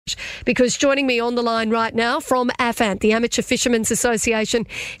because joining me on the line right now from AFANT, the Amateur Fishermen's Association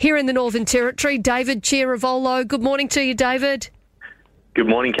here in the Northern Territory, David Chiaravolo. Good morning to you, David. Good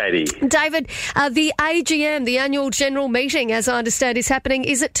morning, Katie. David, the AGM, the annual general meeting, as I understand, is happening.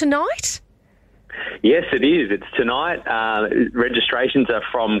 Is it tonight? Yes, it is. It's tonight. Registrations are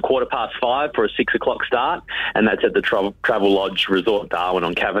from 5:15 for a 6 o'clock start, and that's at the Travel Lodge Resort Darwin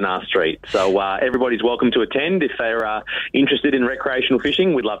on Kavanagh Street. So everybody's welcome to attend. If they're interested in recreational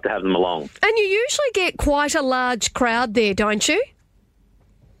fishing, we'd love to have them along. And you usually get quite a large crowd there, don't you?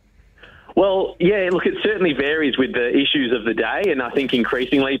 Well, yeah, look, it certainly varies with the issues of the day, and I think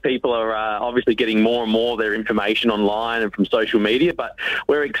increasingly people are obviously getting more and more of their information online and from social media, but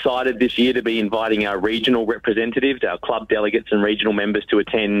we're excited this year to be inviting our regional representatives, our club delegates and regional members to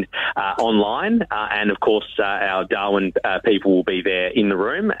attend online, and of course our Darwin people will be there in the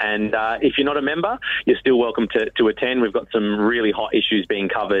room, and if you're not a member, you're still welcome to attend. We've got some really hot issues being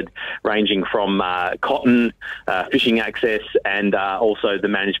covered, ranging from cotton, fishing access, and also the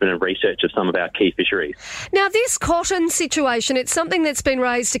management and research of some of our key fisheries. Now, this cotton situation, it's something that's been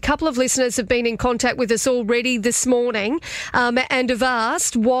raised. A couple of listeners have been in contact with us already this morning and have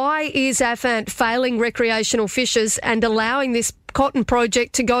asked, why is AFANT failing recreational fishers and allowing this cotton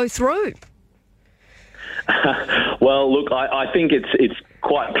project to go through? Well, look, I think it's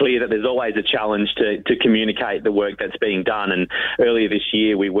quite clear that there's always a challenge to communicate the work that's being done. And earlier this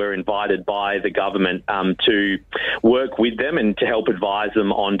year, we were invited by the government to work with them and to help advise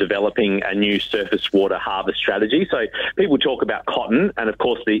them on developing a new surface water harvest strategy. So people talk about cotton, and of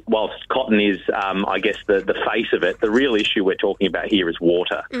course, whilst cotton is, I guess, the face of it, the real issue we're talking about here is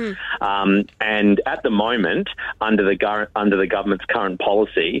water. And at the moment, under the government's current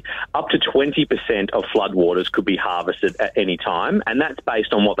policy, up to 20% of floodwaters could be harvested at any time, and that's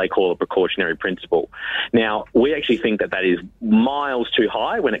based on what they call a precautionary principle. Now, we actually think that is miles too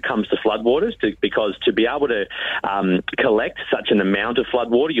high when it comes to floodwaters, because to be able to collect such an amount of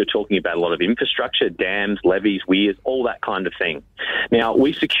floodwater, you're talking about a lot of infrastructure, dams, levees, weirs, all that kind of thing. Now,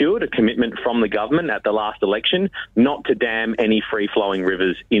 we secured a commitment from the government at the last election not to dam any free-flowing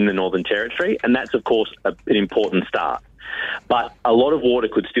rivers in the Northern Territory, and that's, of course, an important start. But a lot of water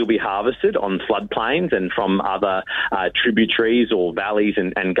could still be harvested on floodplains and from other tributaries or valleys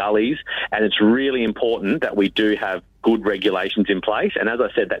and gullies, and it's really important that we do have good regulations in place. And as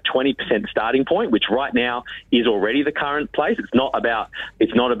I said, that 20% starting point, which right now is already the current place, it's not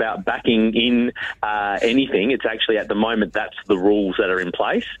about backing in anything. It's actually, at the moment, that's the rules that are in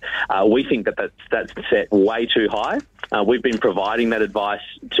place. We think that's set way too high. We've been providing that advice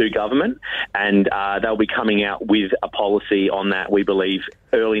to government, and they'll be coming out with a policy on that, we believe,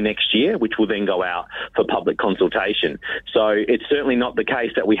 early next year, which will then go out for public consultation. So it's certainly not the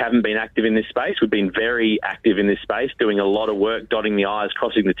case that we haven't been active in this space. We've been very active in this space, doing a lot of work, dotting the I's,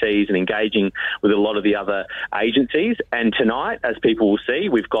 crossing the T's, and engaging with a lot of the other agencies. And tonight, as people will see,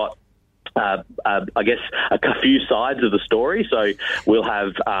 we've got I guess a few sides of the story. So we'll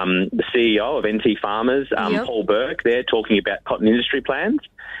have the CEO of NT Farmers, Paul Burke, there talking about cotton industry plans.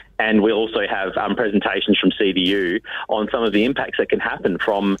 And we'll also have presentations from CDU on some of the impacts that can happen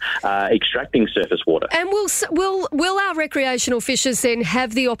from extracting surface water. And will our recreational fishers then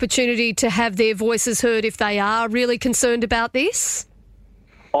have the opportunity to have their voices heard if they are really concerned about this?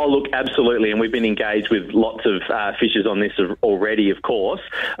 Oh, look, absolutely. And we've been engaged with lots of fishers on this already, of course.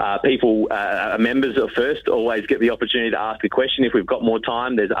 Members at first always get the opportunity to ask a question. If we've got more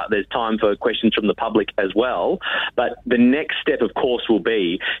time, there's time for questions from the public as well. But the next step, of course, will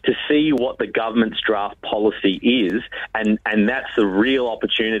be to see what the government's draft policy is. And that's the real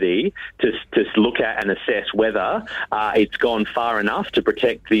opportunity to look at and assess whether it's gone far enough to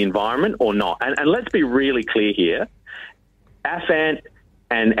protect the environment or not. And let's be really clear here. AFANT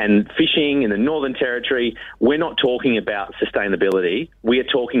and fishing in the Northern Territory, we're not talking about sustainability. We are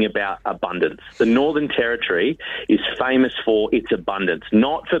talking about abundance. The Northern Territory is famous for its abundance,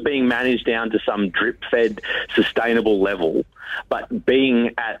 not for being managed down to some drip-fed sustainable level, but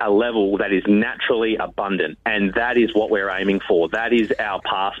being at a level that is naturally abundant. And that is what we're aiming for. That is our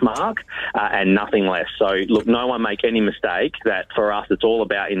pass mark and nothing less. So, look, no one make any mistake that for us it's all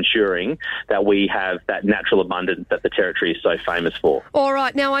about ensuring that we have that natural abundance that the Territory is so famous for. All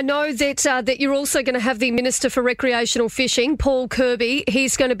right. Now, I know that you're also going to have the Minister for Recreational Fishing, Paul Kirby.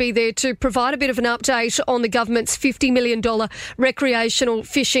 He's going to be there to provide a bit of an update on the government's $50 million Recreational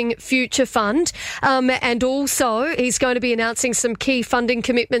Fishing Future Fund. And also, he's going to be announcing some key funding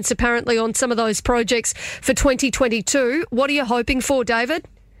commitments, apparently, on some of those projects for 2022. What are you hoping for, David?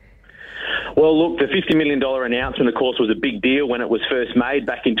 Well, look, the $50 million announcement, of course, was a big deal when it was first made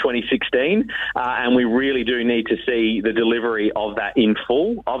back in 2016, and we really do need to see the delivery of that in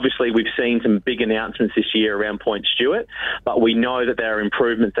full. Obviously, we've seen some big announcements this year around Point Stewart, but we know that there are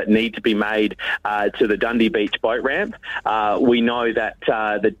improvements that need to be made to the Dundee Beach boat ramp. We know that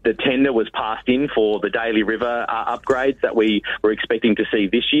the tender was passed in for the Daly River upgrades that we were expecting to see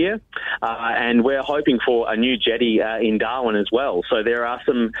this year, and we're hoping for a new jetty in Darwin as well. So there are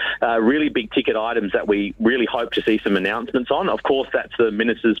some really big ticket items that we really hope to see some announcements on. Of course, that's the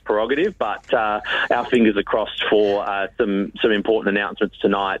Minister's prerogative, but our fingers are crossed for some important announcements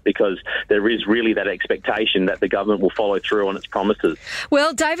tonight, because there is really that expectation that the government will follow through on its promises.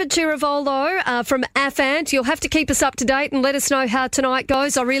 Well, David Chiravolo from AFANT, you'll have to keep us up to date and let us know how tonight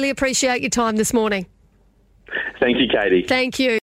goes. I really appreciate your time this morning. Thank you, Katie. Thank you.